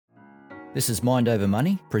This is Mind Over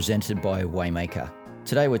Money, presented by Waymaker.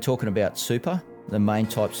 Today we're talking about super, the main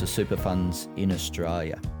types of super funds in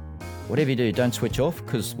Australia. Whatever you do, don't switch off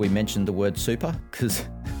because we mentioned the word super, because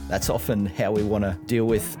that's often how we want to deal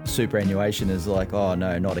with superannuation is like, oh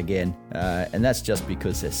no, not again. And that's just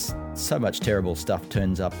because there's so much terrible stuff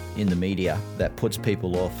turns up in the media that puts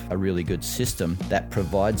people off a really good system that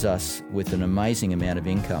provides us with an amazing amount of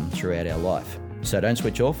income throughout our life. So don't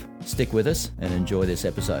switch off, stick with us and enjoy this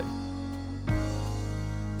episode.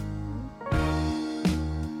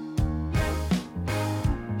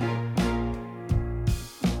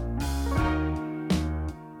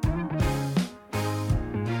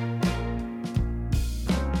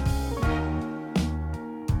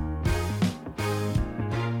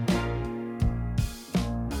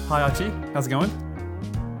 Hi Archie, how's it going?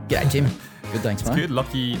 G'day Tim. Good, thanks mate. It's good.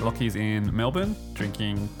 Lockie's in Melbourne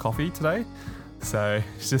drinking coffee today. So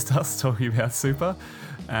it's just us talking about super.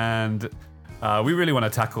 And we really want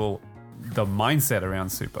to tackle the mindset around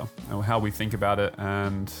super and how we think about it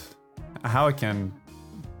and how it can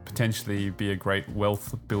potentially be a great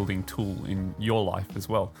wealth building tool in your life as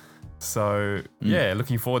well. So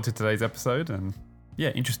looking forward to today's episode and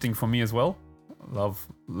interesting for me as well. Love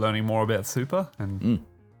learning more about super and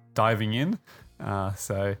diving in.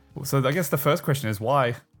 So I guess the first question is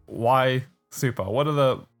why super? What are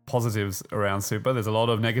the positives around super? There's a lot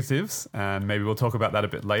of negatives and maybe we'll talk about that a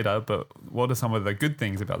bit later, but what are some of the good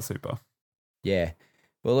things about super? Yeah.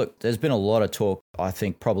 Well, look, there's been a lot of talk, I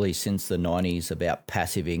think probably since the 90s about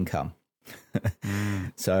passive income.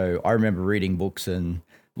 So I remember reading books and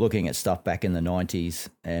looking at stuff back in the 90s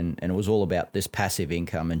and it was all about this passive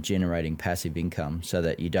income and generating passive income so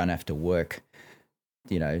that you don't have to work,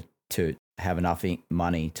 to have enough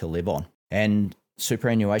money to live on. And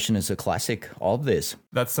superannuation is a classic of this.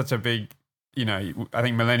 That's such a big, I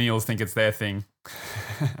think millennials think it's their thing.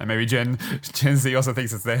 And maybe Gen Z also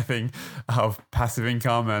thinks it's their thing of passive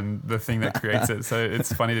income and the thing that creates it. So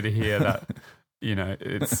it's funny to hear that,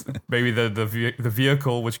 it's maybe the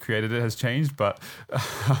vehicle which created it has changed, but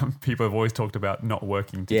people have always talked about not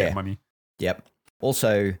working to get money. Yep.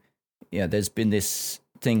 Also, there's been this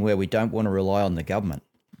thing where we don't want to rely on the government.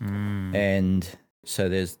 And so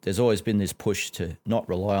there's always been this push to not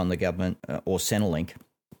rely on the government or Centrelink.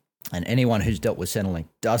 And anyone who's dealt with Centrelink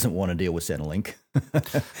doesn't want to deal with Centrelink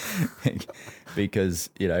because,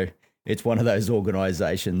 it's one of those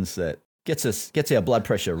organisations that gets our blood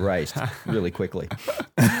pressure raised really quickly.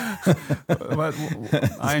 But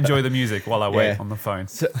I enjoy the music while I wait on the phone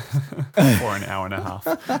for an hour and a half.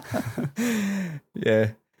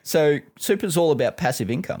 Yeah. So super's all about passive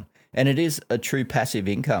income. And it is a true passive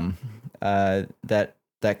income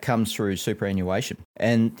that comes through superannuation.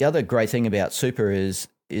 And the other great thing about super is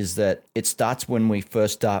that it starts when we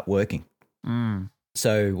first start working.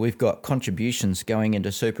 So we've got contributions going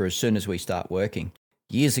into super as soon as we start working.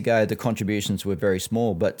 Years ago, the contributions were very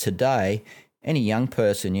small, but today, any young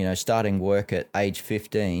person, starting work at age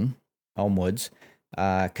 15 onwards,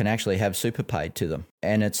 can actually have super paid to them.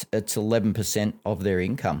 And it's 11% of their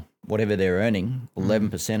income. Whatever they're earning,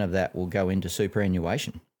 11% of that will go into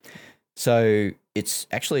superannuation. So it's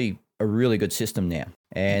actually a really good system now.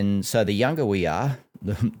 And so the younger we are,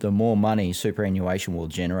 the more money superannuation will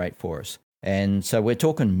generate for us. And so we're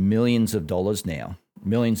talking millions of dollars now,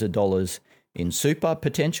 millions of dollars in super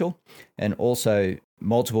potential and also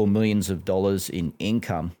multiple millions of dollars in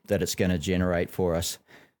income that it's going to generate for us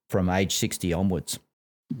from age 60 onwards.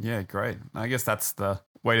 Yeah, great. I guess that's the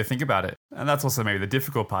way to think about it. And that's also maybe the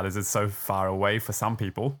difficult part is it's so far away for some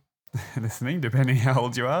people listening, depending how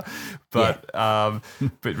old you are. But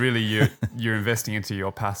but really you're investing into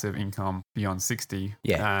your passive income beyond 60.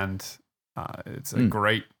 Yeah. And it's a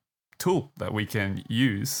great tool that we can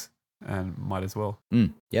use and might as well.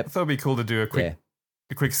 Yep. I thought it'd be cool to do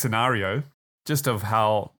a quick scenario just of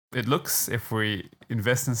how it looks if we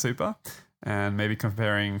invest in super and maybe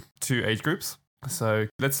comparing two age groups. So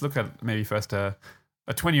let's look at maybe first a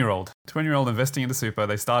 20-year-old investing into super.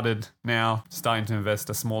 They starting to invest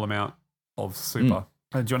a small amount of super.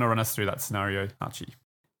 Do you want to run us through that scenario, Archie?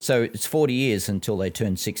 So it's 40 years until they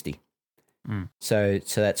turn 60. So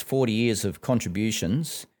that's 40 years of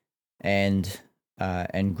contributions and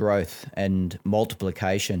growth and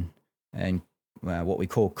multiplication and what we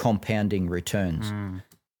call compounding returns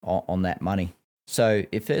on that money. So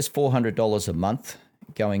if there's $400 a month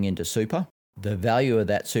going into super, the value of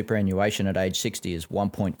that superannuation at age 60 is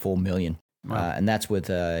 $1.4 million. Wow. And that's with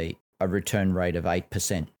a return rate of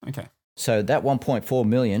 8%. Okay. So that $1.4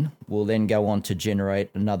 million will then go on to generate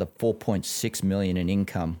another $4.6 million in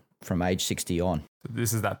income from age 60 on. So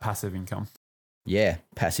this is that passive income. Yeah,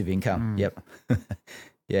 passive income. Yep.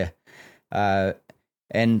 Yeah.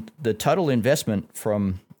 And the total investment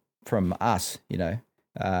from us,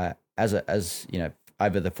 as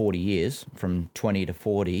over the 40 years, from 20 to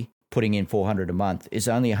 40, putting in $400 a month is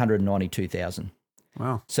only $192,000.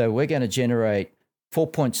 Wow. So we're going to generate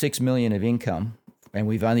 $4.6 million of income, and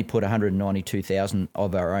we've only put $192,000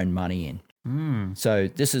 of our own money in. So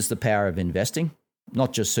this is the power of investing,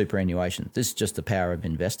 not just superannuation. This is just the power of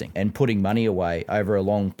investing and putting money away over a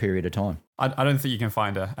long period of time. I don't think you can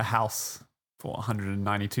find a house for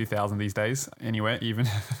 192,000 these days anywhere. Even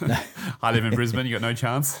I live in Brisbane. You got no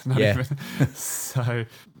chance. Not even. So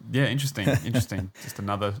yeah, interesting. Just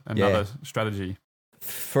another strategy.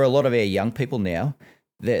 For a lot of our young people now,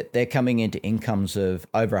 they're coming into incomes of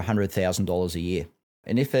over $100,000 a year.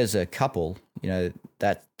 And if there's a couple,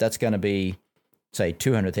 that's going to be, say,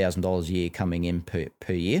 $200,000 a year coming in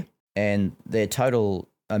per year, and their total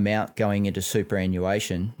amount going into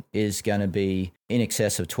superannuation is going to be in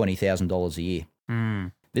excess of $20,000 a year.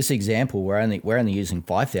 This example, we're only using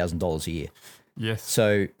 $5,000 a year. Yes.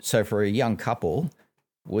 So for a young couple,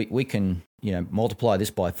 we can multiply this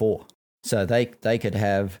by 4. So they could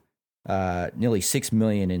have nearly $6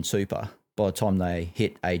 million in super by the time they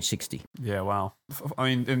hit age 60. Yeah, wow.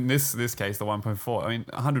 I mean, in this case, the 1.4. I mean,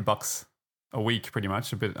 $100 a week, pretty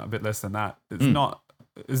much, a bit less than that. It's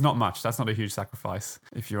not much. That's not a huge sacrifice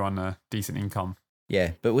if you're on a decent income.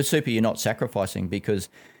 Yeah, but with super, you're not sacrificing because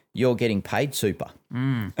you're getting paid super.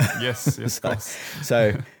 Yes, of course.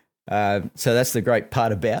 So that's the great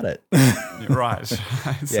part about it. Right.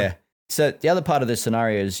 Yeah. So the other part of the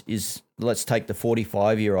scenario is let's take the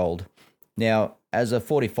 45-year-old. Now, as a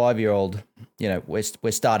 45-year-old,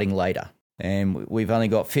 we're starting later, and we've only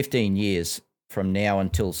got 15 years from now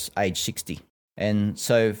until age 60. And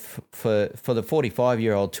so for the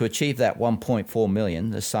 45-year-old to achieve that 1.4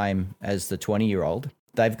 million, the same as the 20-year-old,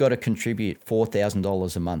 they've got to contribute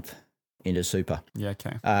 $4,000 a month into super. Yeah,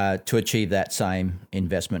 okay. To achieve that same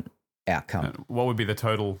investment outcome. And what would be the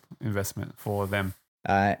total investment for them?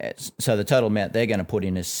 So the total amount they're going to put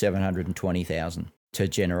in is $720,000 to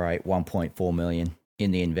generate 1.4 million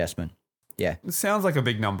in the investment. Yeah. It sounds like a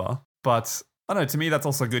big number, but I don't know, to me that's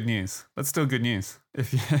also good news. That's still good news.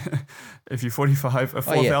 If you're 45,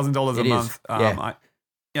 $4,000 a month,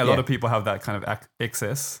 a lot of people have that kind of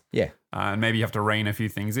excess. Yeah. And maybe you have to rein a few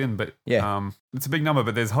things in, but it's a big number,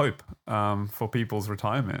 but there's hope for people's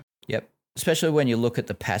retirement. Yep. Especially when you look at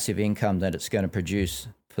the passive income that it's going to produce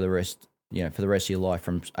for the rest of your life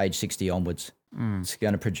from age 60 onwards. It's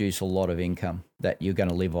going to produce a lot of income that you're going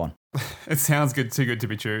to live on. It sounds too good to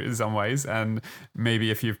be true in some ways. And maybe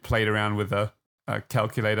if you've played around with a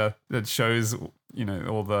calculator that shows,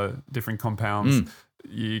 all the different compounds,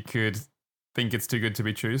 you could think it's too good to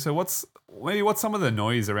be true. So what's some of the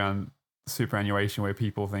noise around superannuation where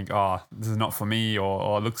people think, this is not for me,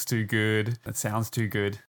 or it looks too good, it sounds too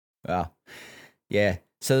good? Wow. Yeah.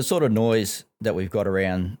 So the sort of noise that we've got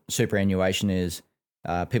around superannuation is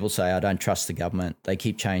people say, I don't trust the government. They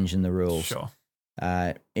keep changing the rules. Sure.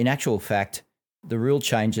 In actual fact, the rule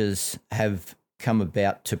changes have come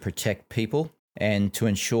about to protect people and to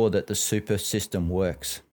ensure that the super system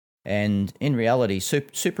works. And in reality,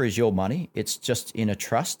 super is your money. It's just in a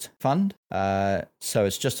trust fund. So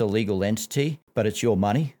it's just a legal entity, but it's your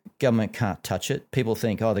money. Government can't touch it. People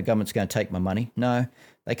think, the government's going to take my money. No,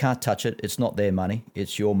 they can't touch it. It's not their money.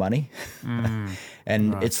 It's your money.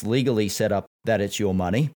 And right. It's legally set up that it's your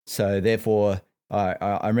money. So therefore,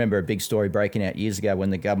 I remember a big story breaking out years ago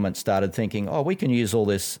when the government started thinking, we can use all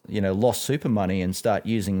this, lost super money and start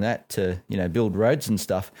using that to, build roads and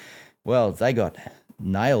stuff. Well, they got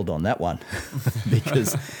nailed on that one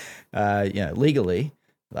because, legally,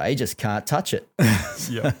 they just can't touch it.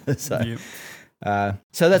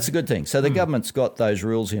 So that's a good thing. So the government's got those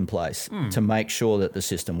rules in place to make sure that the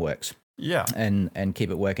system works. Yeah. And keep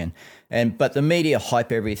it working. But the media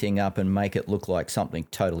hype everything up and make it look like something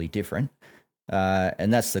totally different.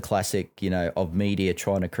 And that's the classic, of media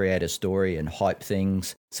trying to create a story and hype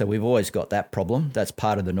things. So we've always got that problem. That's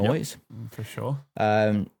part of the noise. Yep, for sure.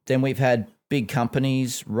 Then we've had big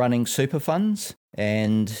companies running super funds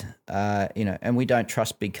and we don't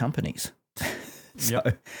trust big companies.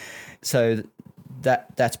 So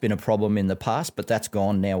that's been a problem in the past, but that's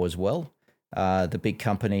gone now as well. The big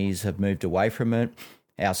companies have moved away from it.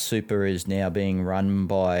 Our super is now being run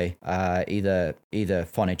by either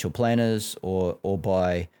financial planners or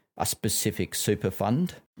by a specific super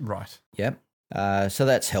fund. Right. Yep. So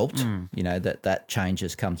that's helped. That change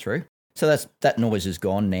has come through. So that noise is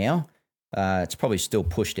gone now. It's probably still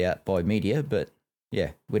pushed out by media, but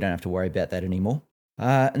yeah, we don't have to worry about that anymore.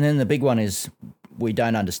 And then the big one is we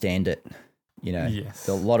don't understand it. Yes.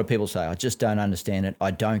 A lot of people say, I just don't understand it.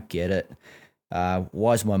 I don't get it.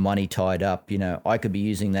 Why is my money tied up? I could be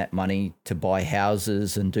using that money to buy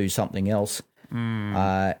houses and do something else.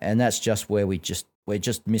 And that's just where we're just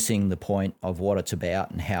missing the point of what it's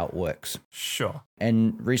about and how it works. Sure.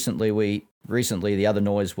 And recently the other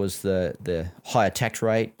noise was the higher tax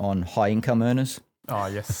rate on high income earners. Oh,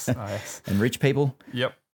 yes. Yes. And rich people.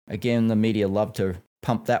 Yep. Again, the media love to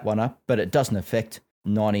pump that one up, but it doesn't affect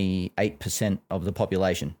 98% of the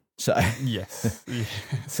population. So yes. Yeah.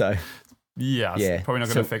 So yeah, probably not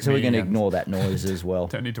going to affect so me. we're going to ignore that noise as well.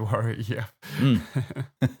 Don't need to worry. Yeah.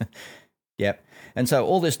 Yep. And so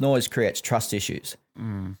all this noise creates trust issues.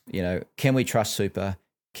 Can we trust super?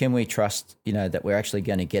 Can we trust, that we're actually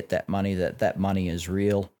going to get that money, that money is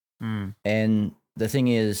real? And the thing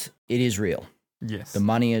is, it is real. Yes. The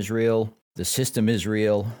money is real. The system is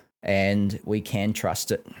real, and we can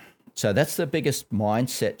trust it. So that's the biggest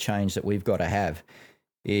mindset change that we've got to have,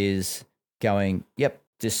 is going, yep,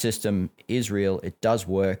 this system is real, it does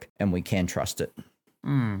work, and we can trust it.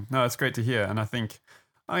 No, it's great to hear. And I think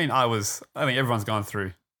everyone's gone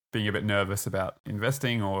through being a bit nervous about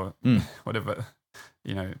investing or whatever,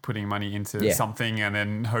 putting money into something, and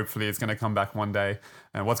then hopefully it's going to come back one day.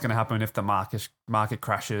 And what's going to happen if the market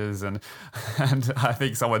crashes? And I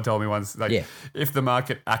think someone told me once, if the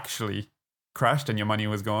market actually crashed and your money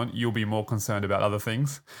was gone, you'll be more concerned about other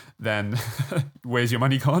things than where's your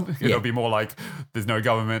money gone? It'll be more like there's no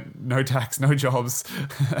government, no tax, no jobs,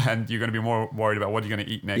 and you're going to be more worried about what you're going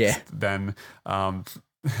to eat next than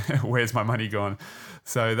where's my money gone?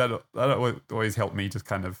 So that always helped me just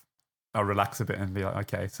kind of relax a bit and be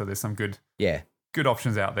like, okay, so there's some good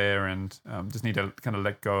options out there, and just need to kind of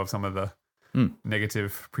let go of some of the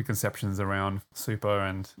negative preconceptions around super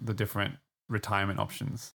and the different retirement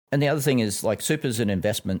options. And the other thing is, like, super is an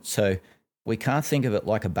investment, so we can't think of it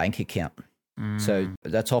like a bank account. So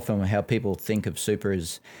that's often how people think of super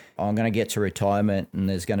is, I'm going to get to retirement and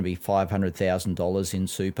there's going to be $500,000 in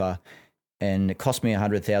super, and it cost me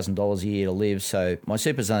 $100,000 a year to live, so my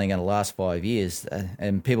super's only going to last 5 years.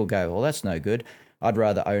 And people go, well, that's no good. I'd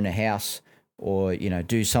rather own a house or,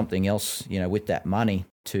 do something else, with that money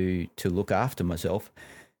to look after myself.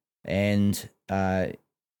 And that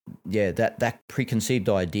preconceived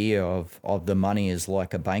idea of the money is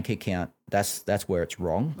like a bank account, that's where it's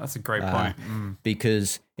wrong. That's a great point.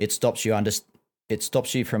 Because it stops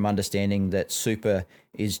you from understanding that super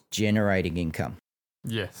is generating income.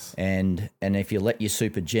 Yes. And if you let your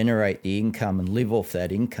super generate the income and live off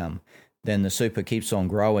that income, then the super keeps on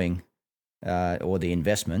growing, or the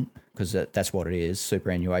investment, because that's what it is.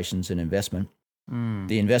 Superannuation's an investment.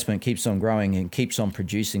 The investment keeps on growing and keeps on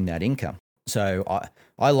producing that income. So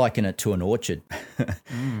I liken it to an orchard.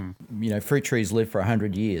 Fruit trees live for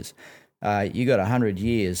 100 years. You got 100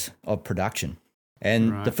 years of production,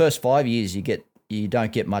 and the first 5 years you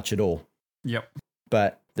don't get much at all. Yep.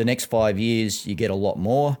 But the next 5 years you get a lot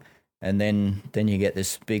more, and then you get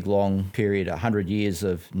this big long period, 100 years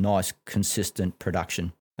of nice consistent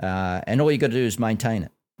production. And all you got to do is maintain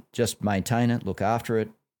it. Just maintain it, look after it,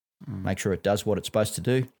 make sure it does what it's supposed to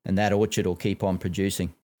do, and that orchard will keep on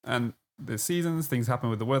producing. And there's seasons, things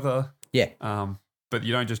happen with the weather. Yeah. But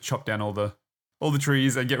you don't just chop down all the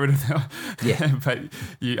trees and get rid of them. Yeah. But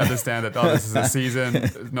you understand that, this is a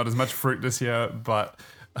season, not as much fruit this year, but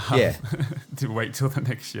to wait till the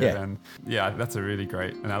next year. Yeah. And that's a really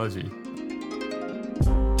great analogy.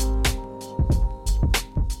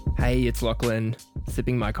 Hey, it's Lachlan,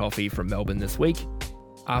 sipping my coffee from Melbourne this week.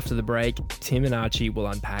 After the break, Tim and Archie will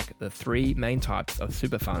unpack the 3 main types of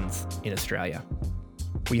super funds in Australia.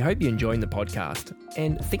 We hope you're enjoying the podcast,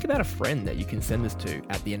 and think about a friend that you can send this to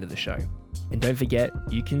at the end of the show. And don't forget,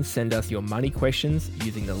 you can send us your money questions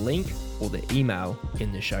using the link or the email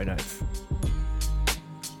in the show notes.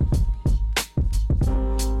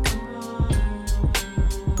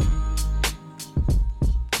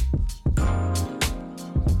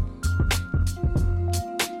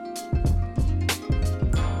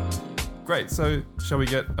 Great. So shall we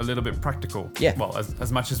get a little bit practical? Yeah. Well,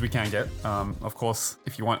 as much as we can get. Of course,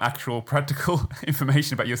 if you want actual practical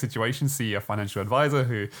information about your situation, see a financial advisor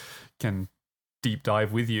who can deep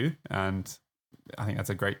dive with you. And I think that's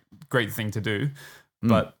a great thing to do.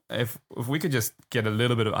 But if we could just get a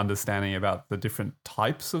little bit of understanding about the different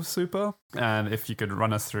types of super, and if you could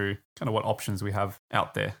run us through kind of what options we have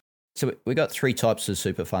out there. So we got 3 types of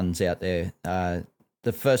super funds out there.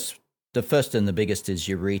 The first and the biggest is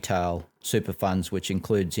your retail super funds, which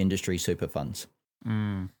includes industry super funds.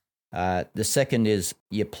 The second is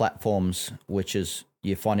your platforms, which is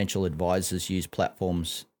your financial advisors use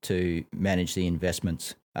platforms to manage the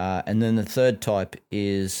investments. And then the third type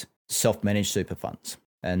is self-managed super funds.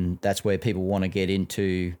 And that's where people want to get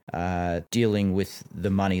into dealing with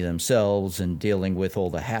the money themselves and dealing with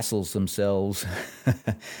all the hassles themselves.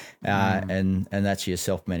 And that's your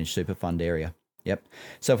self-managed super fund area. Yep.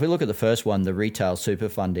 So if we look at the first one, the retail super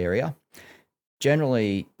fund area,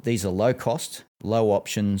 generally these are low cost, low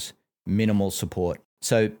options, minimal support.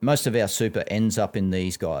 So most of our super ends up in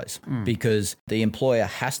these guys because the employer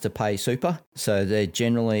has to pay super. So they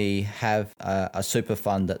generally have a super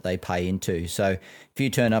fund that they pay into. So if you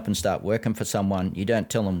turn up and start working for someone, you don't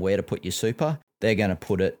tell them where to put your super. They're going to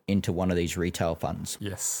put it into one of these retail funds.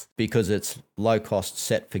 Yes. Because it's low cost,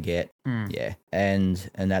 set, forget. Yeah. And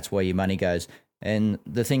that's where your money goes. And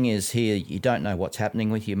the thing is here, you don't know what's happening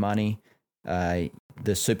with your money.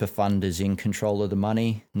 The super fund is in control of the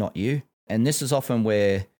money, not you. And this is often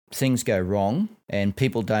where things go wrong and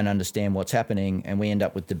people don't understand what's happening and we end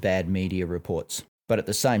up with the bad media reports. But at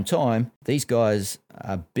the same time, these guys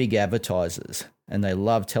are big advertisers and they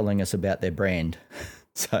love telling us about their brand.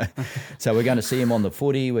 So we're going to see them on the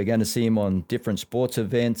footy. We're going to see them on different sports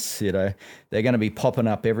events. They're going to be popping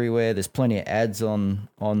up everywhere. There's plenty of ads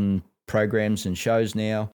on programs and shows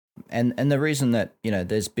now. And the reason that,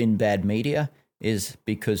 there's been bad media is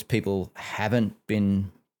because people haven't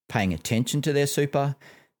been paying attention to their super.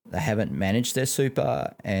 They haven't managed their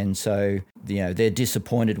super. And so, they're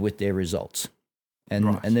disappointed with their results.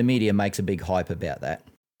 And the media makes a big hype about that.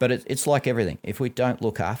 But it's like everything. If we don't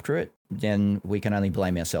look after it, then we can only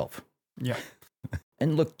blame ourselves. Yeah.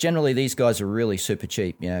 And look, generally these guys are really super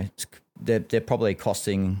cheap. They're probably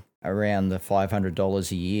costing around the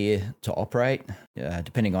 $500 a year to operate,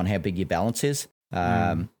 depending on how big your balance is.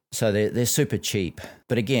 So they're super cheap.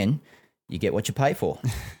 But again, you get what you pay for.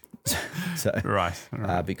 So Right.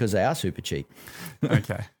 because they are super cheap.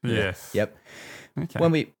 Okay. Yes. Yep. Okay.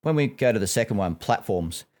 When we go to the second one,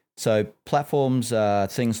 platforms. So platforms are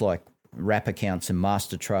things like wrap accounts and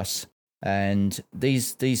master trusts, and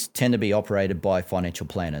these tend to be operated by financial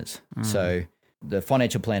planners. So the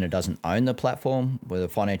financial planner doesn't own the platform, where the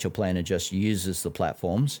financial planner just uses the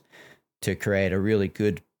platforms to create a really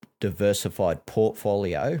good diversified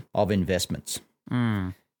portfolio of investments.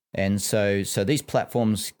 And so these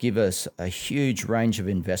platforms give us a huge range of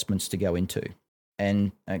investments to go into,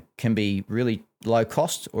 and it can be really low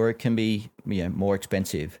cost or it can be more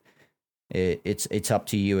expensive. It's up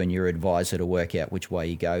to you and your advisor to work out which way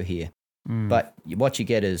you go here. But what you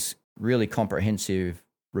get is really comprehensive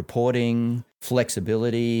reporting,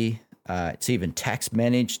 flexibility. It's even tax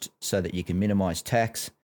managed so that you can minimize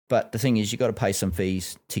tax. But the thing is, you've got to pay some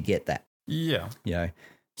fees to get that. Yeah.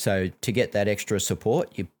 So to get that extra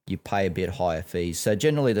support, you pay a bit higher fees. So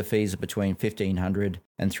generally the fees are between $1,500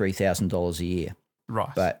 and $3,000 a year.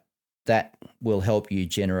 Right. But that will help you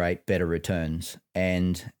generate better returns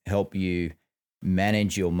and help you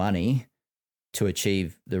manage your money to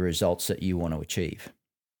achieve the results that you want to achieve.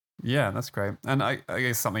 Yeah, that's great. And I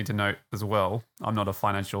guess something to note as well, I'm not a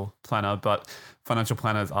financial planner, but financial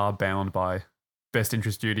planners are bound by best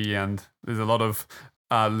interest duty, and there's a lot of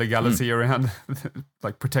legality around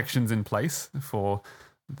like protections in place for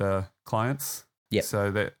the clients. Yeah. So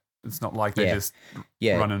that it's not like they're just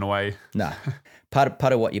running away. No. Part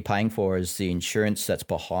of what you're paying for is the insurance that's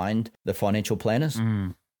behind the financial planners.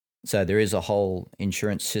 So there is a whole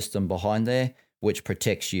insurance system behind there which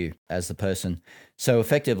protects you as the person. So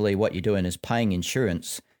effectively what you're doing is paying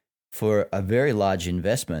insurance for a very large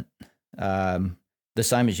investment, the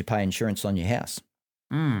same as you pay insurance on your house.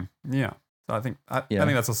 Yeah. So I think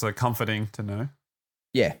that's also comforting to know.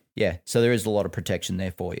 Yeah. So there is a lot of protection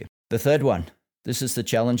there for you. The third one, this is the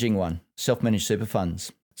challenging one, self-managed super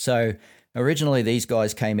funds. So originally these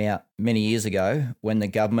guys came out many years ago when the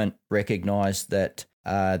government recognised that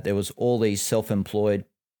there was all these self-employed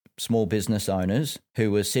small business owners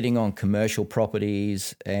who were sitting on commercial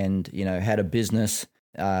properties and, had a business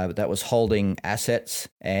that was holding assets,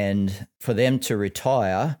 and for them to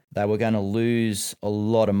retire, they were going to lose a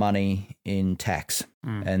lot of money in tax,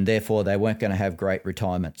 and therefore they weren't going to have great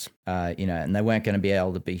retirements, and they weren't going to be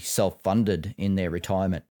able to be self-funded in their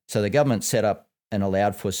retirement. So the government set up and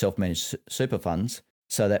allowed for self-managed super funds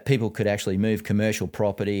so that people could actually move commercial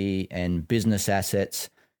property and business assets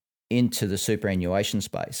into the superannuation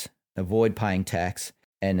space, avoid paying tax,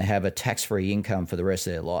 and have a tax-free income for the rest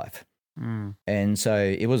of their life. And so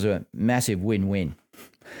it was a massive win-win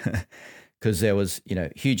because there was,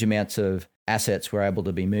 huge amounts of assets were able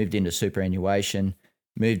to be moved into superannuation,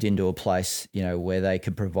 moved into a place, where they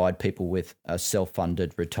could provide people with a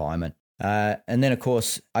self-funded retirement. And then, of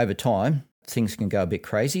course, over time, things can go a bit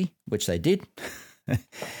crazy, which they did.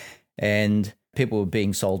 And people were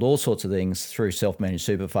being sold all sorts of things through self-managed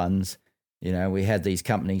super funds. We had these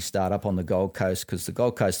companies start up on the Gold Coast because the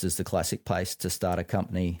Gold Coast is the classic place to start a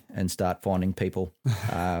company and start finding people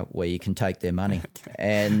where you can take their money. Okay.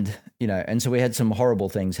 And so we had some horrible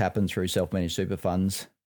things happen through self-managed super funds.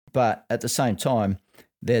 But at the same time,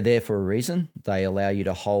 they're there for a reason. They allow you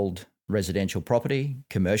to hold residential property,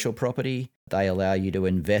 commercial property. They allow you to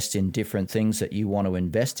invest in different things that you want to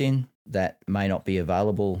invest in that may not be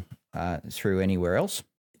available through anywhere else.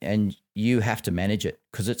 And you have to manage it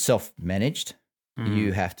because it's self-managed.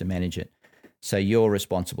 You have to manage it. So you're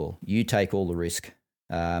responsible. You take all the risk.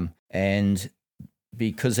 And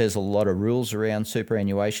because there's a lot of rules around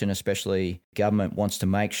superannuation, especially government wants to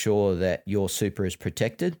make sure that your super is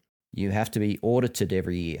protected, you have to be audited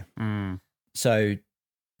every year. So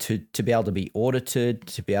to be able to be audited,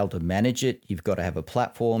 to be able to manage it, you've got to have a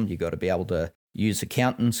platform. You've got to be able to use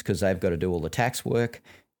accountants because they've got to do all the tax work.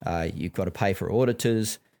 You've got to pay for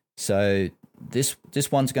auditors. So this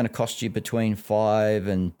one's going to cost you between 5,000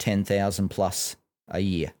 and 10,000 plus a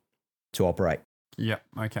year to operate. Yeah.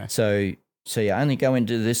 Okay. So you only go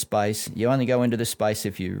into this space. You only go into this space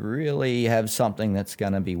if you really have something that's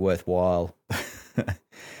going to be worthwhile,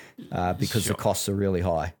 because the costs are really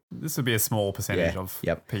high. This would be a small percentage of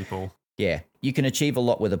people. Yeah, you can achieve a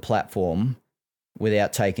lot with a platform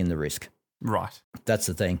without taking the risk. Right. That's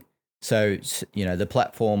the thing. So, the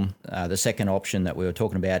platform, the second option that we were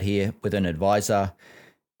talking about here with an advisor,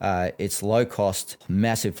 it's low cost,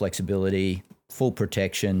 massive flexibility, full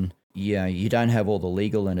protection. You don't have all the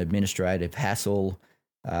legal and administrative hassle.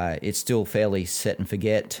 It's still fairly set and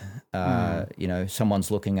forget. Someone's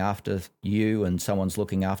looking after you and someone's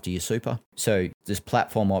looking after your super. So this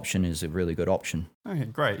platform option is a really good option. Okay,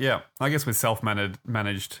 great. Yeah. I guess with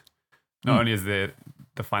self-managed, not only is there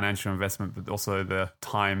the financial investment, but also the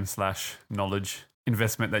time/knowledge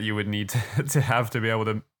investment that you would need to have to be able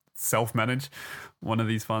to self-manage one of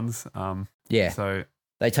these funds. So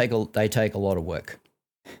they take a lot of work.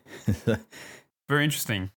 Very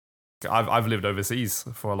interesting. I've lived overseas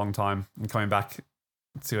for a long time and coming back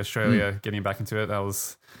to Australia, getting back into it. I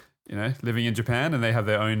was, living in Japan and they have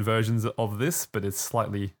their own versions of this, but it's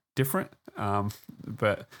slightly different.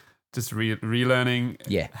 But just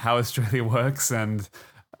relearning how Australia works, and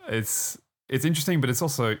it's interesting, but it's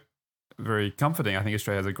also very comforting. I think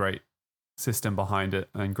Australia has a great system behind it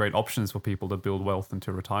and great options for people to build wealth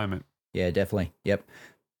into retirement. Yeah, definitely. Yep.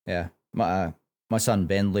 Yeah. My son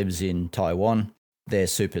Ben lives in Taiwan. Their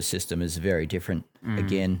super system is very different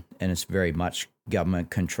again, and it's very much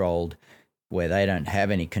government controlled, where they don't have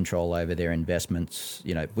any control over their investments.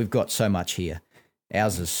 We've got so much here.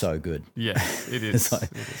 Ours is so good. Yes, it is.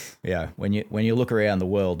 It is. Yeah, when you look around the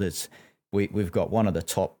world, we've got one of the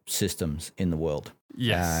top systems in the world.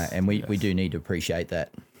 Yes, and we do need to appreciate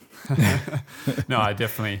that. No, I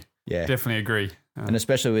definitely agree. And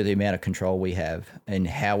especially with the amount of control we have and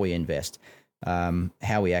how we invest,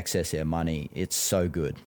 how we access our money, it's so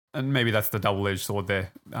good. And maybe that's the double-edged sword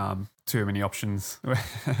there. Too many options.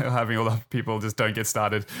 Having all the people just don't get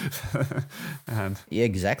started. Yeah,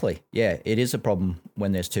 exactly. Yeah, it is a problem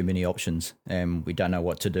when there's too many options and we don't know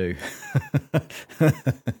what to do.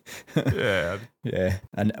 Yeah. Yeah.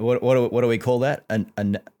 And what do we call that?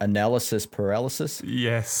 An analysis paralysis?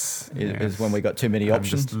 Yes. Is when we got too many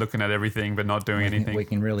options. Just looking at everything but not doing anything. We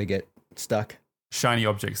can really get stuck. Shiny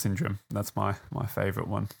object syndrome. That's my favorite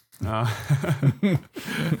one.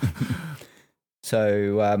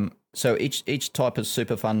 So each type of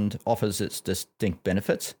super fund offers its distinct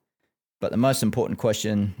benefits, but the most important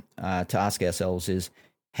question to ask ourselves is,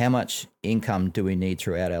 how much income do we need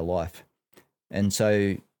throughout our life? And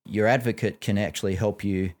so your advocate can actually help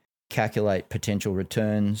you calculate potential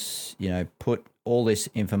returns, put all this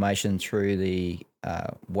information through the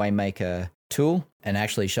Waymaker tool and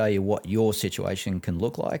actually show you what your situation can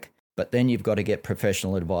look like. But then you've got to get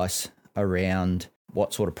professional advice around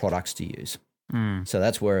what sort of products to use. So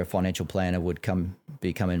that's where a financial planner would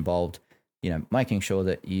become involved, making sure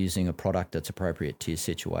that you're using a product that's appropriate to your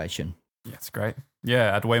situation. Yeah, it's great.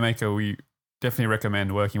 Yeah, at Waymaker, we definitely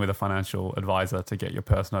recommend working with a financial advisor to get your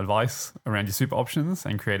personal advice around your super options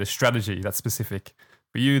and create a strategy that's specific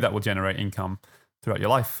for you that will generate income throughout your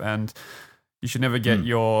life. And you should never get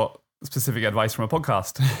your specific advice from a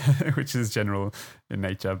podcast, which is general in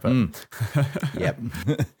nature. But yep,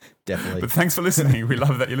 definitely. But thanks for listening. We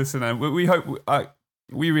love that you listen, and we hope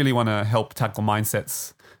we really want to help tackle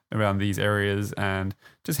mindsets around these areas and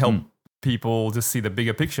just help people just see the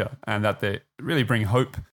bigger picture, and that they really bring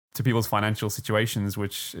hope to people's financial situations.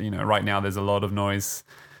 Which right now there's a lot of noise,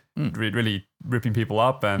 really ripping people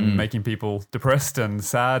up and making people depressed and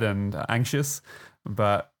sad and anxious.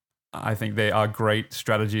 But I think they are great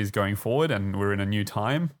strategies going forward, and we're in a new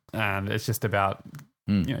time, and it's just about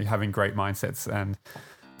having great mindsets and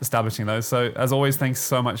establishing those. So as always, thanks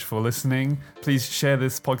so much for listening. Please share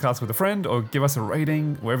this podcast with a friend or give us a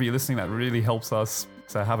rating wherever you're listening. That really helps us.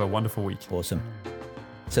 So have a wonderful week. Awesome.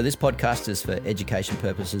 So this podcast is for education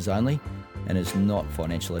purposes only and is not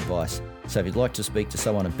financial advice. So if you'd like to speak to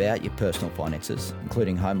someone about your personal finances,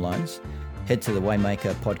 including home loans, head to the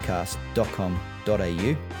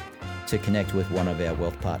waymakerpodcast.com.au to connect with one of our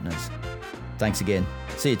wealth partners. Thanks again.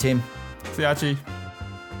 See you, Tim. See you, Archie.